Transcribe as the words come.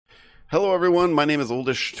Hello, everyone. My name is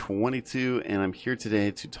Oldish22, and I'm here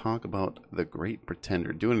today to talk about The Great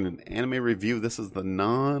Pretender. Doing an anime review. This is the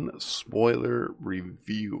non-spoiler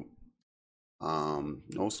review.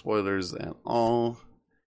 No spoilers at all.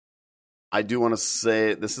 I do want to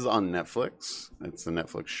say this is on Netflix. It's a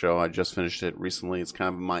Netflix show. I just finished it recently. It's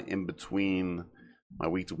kind of my in between my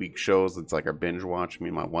week to week shows. It's like our binge watch. Me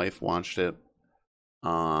and my wife watched it.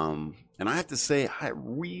 And I have to say, I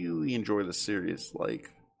really enjoy the series.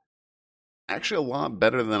 Like, actually, a lot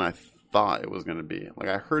better than I thought it was going to be. Like,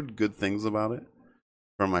 I heard good things about it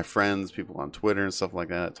from my friends, people on Twitter and stuff like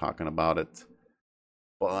that talking about it.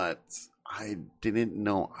 But I didn't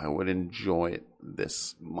know I would enjoy it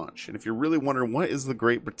this much. And if you're really wondering what is The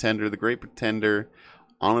Great Pretender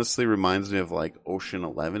honestly reminds me of like Ocean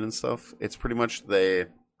 11 and stuff. It's pretty much they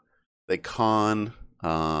con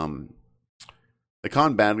they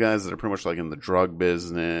con bad guys that are pretty much like in the drug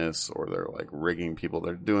business, or they're like rigging people.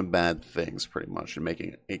 They're doing bad things pretty much and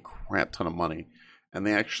making a crap ton of money. And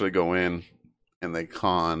they actually go in and they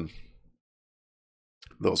con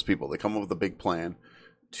those people. They come up with a big plan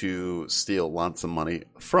to steal lots of money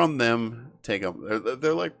from them. Take up.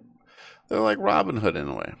 They're like Robin Hood in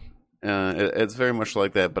a way. It's very much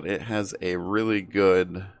like that, but it has a really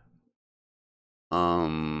good.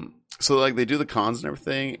 So like they do the cons and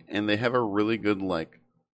everything, and they have a really good like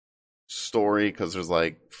story because there's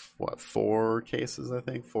like what 4 cases, I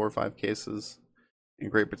think 4 or 5 cases in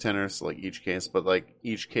Great Pretender. So like each case, but like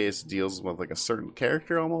each case deals with like a certain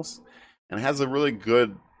character almost, and it has a really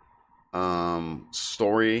good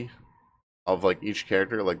story of like each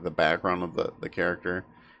character, like the background of the character,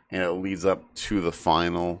 and it leads up to the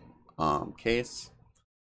final case.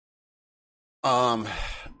 Um,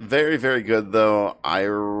 Very, very good though. I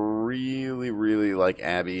really, really like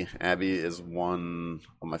Abby. Abby is one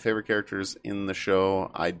of my favorite characters in the show.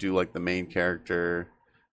 I do like the main character,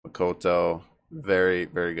 Makoto. Very,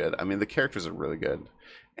 very good. I mean, the characters are really good.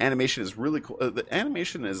 Animation is really cool. The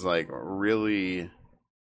animation is like really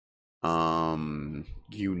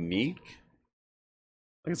unique.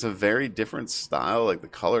 Like it's a very different style. Like the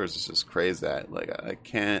colors is just crazy. Like I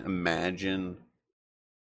can't imagine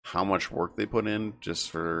how much work they put in just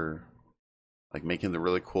for like making the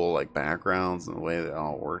really cool like backgrounds and the way that it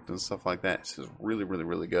all worked and stuff like that. It's just really, really,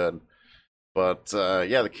 really good. But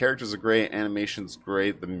yeah, the characters are great, animation's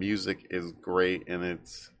great, the music is great, and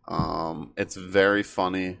it's very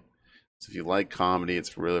funny. So if you like comedy,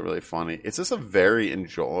 it's really, really funny. It's just a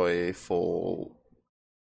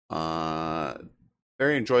uh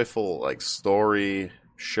very enjoyable like story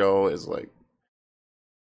show. Is like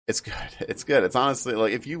it's good. It's good. It's honestly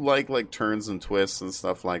like if you like turns and twists and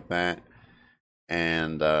stuff like that,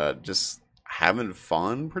 and just having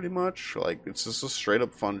fun pretty much. Like it's just a straight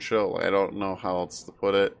up fun show. Like, I don't know how else to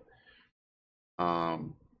put it.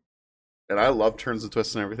 Um, and I love turns and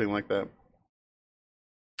twists and everything like that.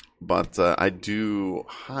 But I do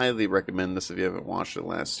highly recommend this if you haven't watched it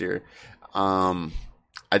last year. Um,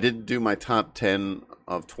 I did do my top 10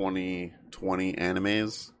 of 2020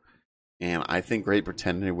 animes, and I think Great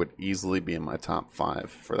Pretender would easily be in my top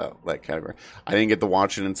 5 for that category. I didn't get to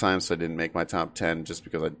watch it in time, so I didn't make my top 10 just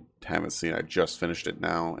because I haven't seen it. I just finished it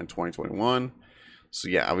now in 2021. So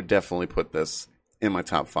yeah, I would definitely put this in my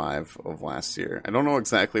top 5 of last year. I don't know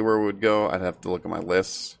exactly where it would go. I'd have to look at my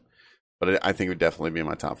list, but I think it would definitely be in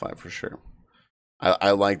my top 5 for sure.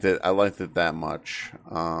 I liked it. I liked it that much.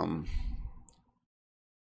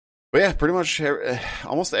 But yeah, pretty much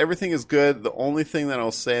almost everything is good. The only thing that I'll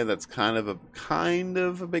say that's kind of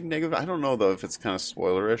a big negative. I don't know though if it's kind of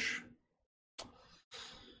spoilerish.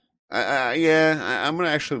 Yeah, I'm gonna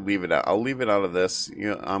actually leave it out. I'll leave it out of this.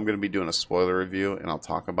 I'm gonna be doing a spoiler review and I'll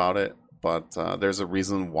talk about it. But there's a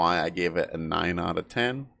reason why I gave it a 9 out of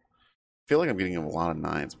 10. I feel like I'm getting a lot of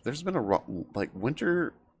nines, but there's been like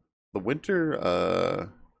winter, the winter.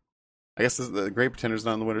 I guess the Great Pretender's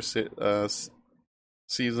not in the winter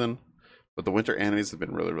season, but the winter animes have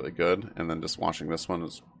been really, really good. And then just watching this one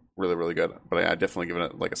is really, really good. But I definitely give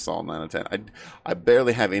it like a solid 9 out of 10. I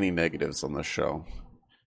barely have any negatives on this show.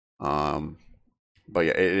 Um, but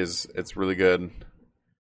yeah, it's really good.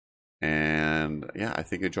 And yeah, I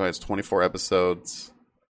think enjoy. It's 24 episodes.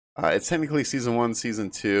 It's technically season 1, season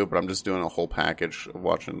 2, but I'm just doing a whole package of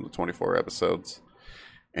watching the 24 episodes.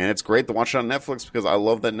 And it's great to watch it on Netflix because I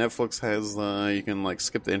love that Netflix has you can like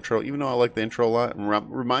skip the intro, even though I like the intro a lot. It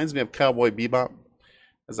reminds me of Cowboy Bebop.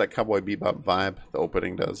 Has that Cowboy Bebop vibe the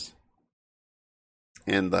opening does,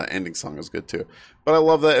 and the ending song is good too. But I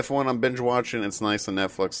love that if when I'm binge watching, it's nice on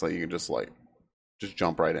Netflix. Like you can just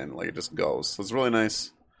jump right in, like it just goes. So it's really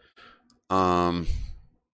nice. Um,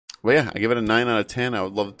 but yeah, I give it a 9 out of 10. I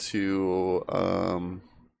would love to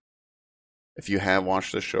If you have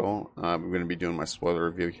watched the show, I'm going to be doing my spoiler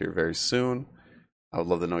review here very soon. I would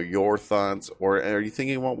love to know your thoughts. Or are you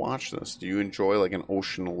thinking about watching this? Do you enjoy like an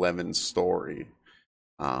Ocean 11 story?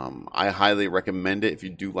 I highly recommend it if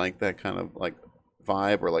you do like that kind of like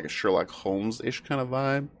vibe or like a Sherlock Holmes-ish kind of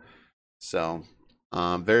vibe. So,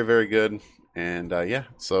 very, very good. And yeah,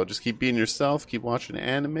 so just keep being yourself, keep watching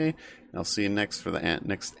anime, and I'll see you next for the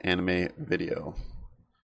next anime video.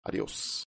 Adios.